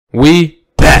We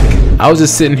back. I was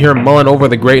just sitting here mulling over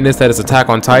the greatness that is Attack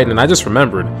on Titan, and I just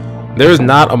remembered there's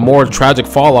not a more tragic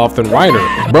fall off than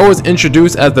Reiner. Bro was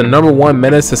introduced as the #1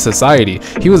 menace to society.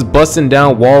 He was busting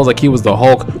down walls like he was the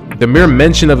Hulk. The mere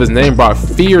mention of his name brought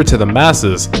fear to the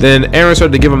masses. Then Eren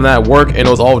started to give him that work, and it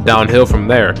was all downhill from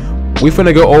there. We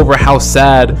finna go over how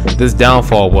sad this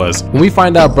downfall was. When we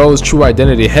find out bro's true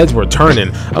identity, heads were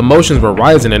turning, emotions were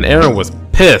rising, and Eren was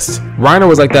pissed. Reiner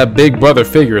was like that big brother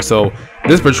figure, so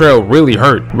this betrayal really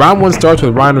hurt. Round 1 starts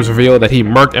with Reiner's reveal that he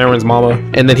murked Eren's mama,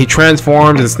 and then he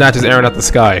transforms and snatches Eren out the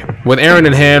sky. With Eren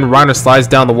in hand, Reiner slides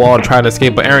down the wall to try to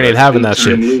escape, but Eren ain't having that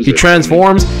shit. He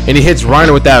transforms, and he hits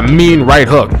Reiner with that mean right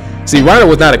hook. See, Reiner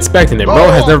was not expecting it.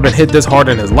 Bro has never been hit this hard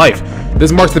in his life.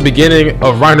 This marks the beginning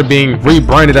of Reiner being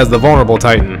rebranded as the vulnerable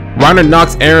Titan. Reiner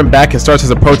knocks Eren back and starts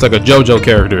his approach like a JoJo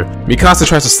character. Mikasa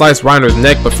tries to slice Reiner's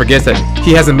neck but forgets that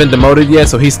he hasn't been demoted yet,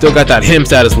 so he's still got that him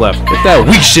status left. Get that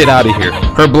weak shit out of here.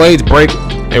 Her blades break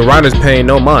and Reiner's paying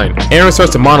no mind. Eren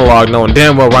starts to monologue knowing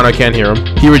damn well Reiner can't hear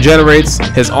him. He regenerates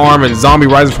his arm and zombie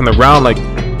rises from the ground like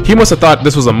he must have thought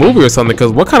this was a movie or something,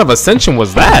 because what kind of ascension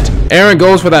was that? Eren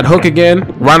goes for that hook again.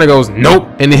 Reiner goes nope,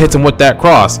 and he hits him with that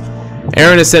cross.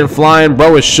 Eren is sent flying.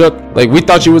 Bro is shook. Like, we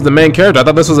thought you was the main character. I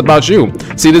thought this was about you.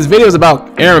 See, this video is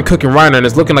about Eren cooking Reiner, and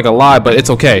it's looking like a lie, but it's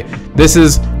okay. This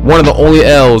is one of the only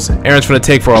L's Eren's gonna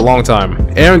take for a long time.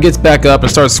 Eren gets back up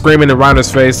and starts screaming in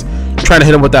Reiner's face, trying to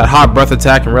hit him with that hot breath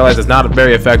attack, and realize it's not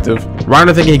very effective.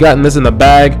 Reiner, thinking he gotten this in the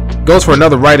bag, goes for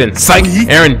another right and psych.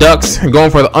 Eren ducks and going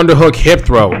for the underhook hip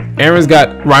throw. Eren's got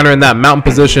Reiner in that mountain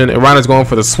position, and Reiner's going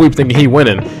for the sweep thinking he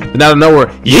winning. Then out of nowhere,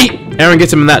 yeet! Eren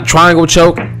gets him in that triangle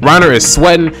choke. Reiner is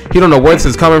sweating. He don't know where this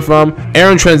is coming from.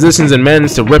 Eren transitions and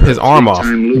manages to rip his arm off.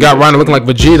 Got Reiner looking like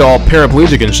Vegeta all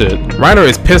paraplegic and shit. Reiner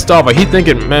is pissed off, like he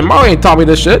thinking, man, Marley ain't taught me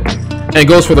this shit. And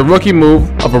goes for the rookie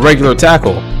move of a regular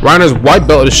tackle. Reiner's white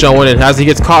belt is showing, and as he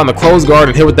gets caught in the closed guard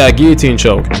and hit with that guillotine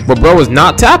choke. But bro is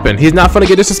not tapping. He's not finna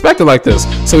get disrespected like this.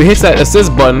 So he hits that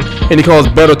assist button and he calls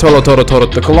Beto Tolo Toto Toto.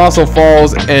 The Colossal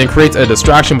falls and creates a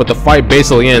distraction, but the fight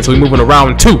basically ends. So we move into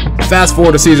round 2. Fast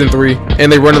forward to season 3, and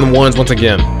they run in the ones once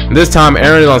again. This time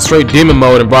Eren is on straight demon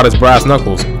mode and brought his brass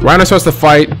knuckles. Reiner starts to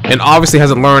fight and obviously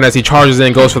hasn't learned as he charges in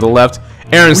and goes for the left.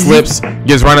 Eren slips,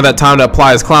 gives Reiner that time to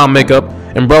apply his clown makeup,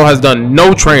 and bro has done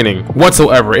no training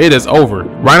whatsoever. It is over.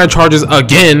 Reiner charges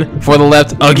again for the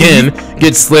left again,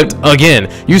 gets slipped again.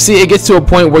 You see, it gets to a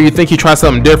point where you think he tries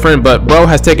something different, but bro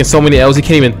has taken so many L's he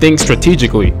can't even think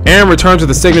strategically. Eren returns with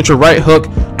the signature right hook,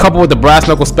 coupled with the brass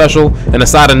knuckle special and a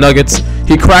side of nuggets.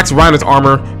 He cracks Reiner's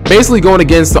armor, basically going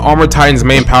against the Armored Titan's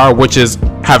main power, which is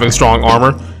having strong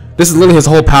armor. This is literally his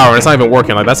whole power, and it's not even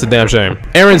working. Like, that's a damn shame.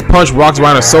 Eren's punch rocks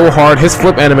Reiner so hard, his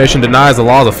flip animation denies the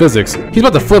laws of physics. He's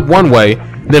about to flip one way,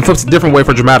 then flips a different way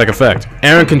for dramatic effect.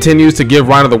 Eren continues to give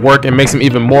Reiner the work and makes him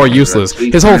even more useless.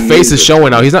 His whole face is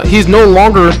showing now. He's no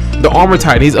longer the Armored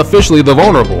Titan. He's officially the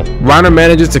vulnerable. Reiner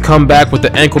manages to come back with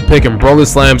the ankle pick and Broly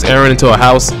slams Eren into a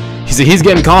house. He's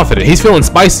getting confident. He's feeling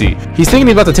spicy. He's thinking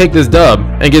he's about to take this dub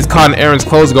and gets caught in Eren's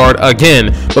close guard again.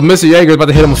 But Mr. Jaeger is about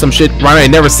to hit him with some shit Reiner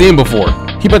ain't never seen before.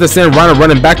 He about to send Reiner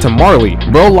running back to Marley.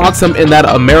 Bro locks him in that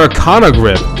Americana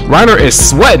grip. Reiner is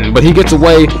sweating, but he gets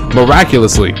away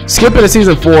miraculously. Skipping to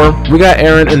season 4, we got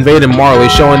Eren invading Marley,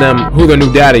 showing them who their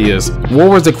new daddy is. War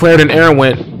was declared and Eren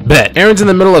went, bet. Eren's in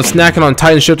the middle of snacking on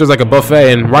Titan shifters like a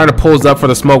buffet, and Reiner pulls up for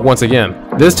the smoke once again.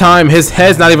 This time, his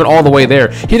head's not even all the way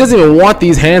there. He doesn't even want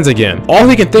these hands again. All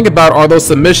he can think about are those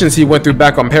submissions he went through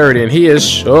back on Parody, and he is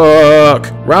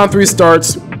shook. Round 3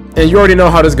 starts, and you already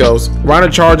know how this goes.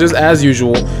 Reiner charges as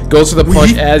usual, goes for the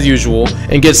punch as usual,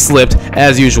 and gets slipped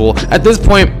as usual. At this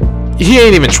point, he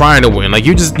ain't even trying to win. Like,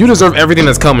 you deserve everything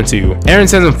that's coming to you. Eren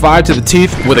sends him 5 to the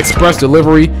teeth with express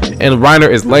delivery, and Reiner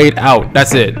is laid out.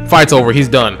 That's it. Fight's over. He's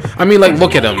done. I mean, like,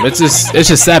 look at him. It's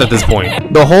just sad at this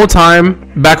point. The whole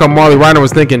time back on Marley, Reiner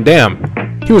was thinking,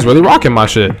 damn, he was really rocking my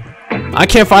shit. I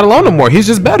can't fight alone no more. He's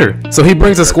just better. So he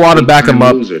brings a squad to back him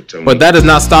up, but that does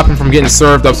not stop him from getting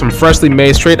served up some freshly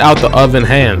made straight out the oven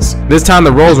hands. This time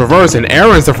the roles reverse and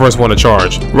Eren's the first one to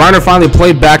charge. Reiner finally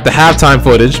played back the halftime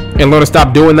footage and learned to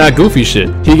stop doing that goofy shit.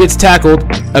 He gets tackled,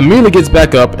 immediately gets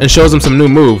back up and shows him some new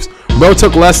moves. Bro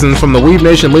took lessons from the Weave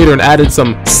Nation leader and added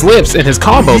some slips in his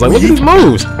combos. Like, look at these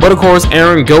moves. But of course,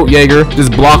 Eren Goat Jaeger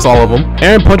just blocks all of them.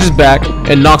 Eren punches back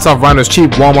and knocks off Reiner's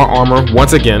cheap Walmart armor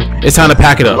once again. It's time to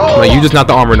pack it up. Like, you just not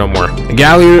the armor no more.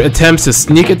 Gallier attempts to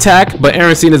sneak attack, but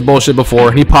Eren's seen his bullshit before,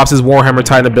 and he pops his Warhammer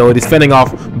Titan abilities, fending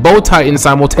off both Titans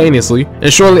simultaneously.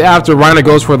 And shortly after, Reiner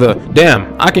goes for the,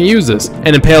 damn, I can use this,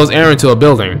 and impales Eren to a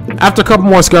building. After a couple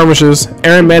more skirmishes,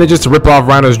 Eren manages to rip off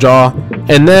Reiner's jaw,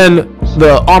 and then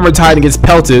the Armored Titan gets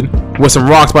pelted with some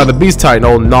rocks by the Beast Titan,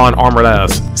 old non-armored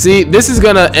ass. See, this is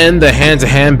gonna end the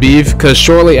hand-to-hand beef, because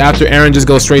shortly after Eren just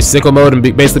goes straight sickle mode and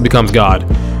basically becomes God.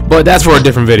 But that's for a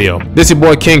different video. This is your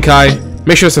boy King Kai.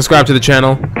 Make sure to subscribe to the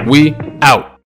channel. We out.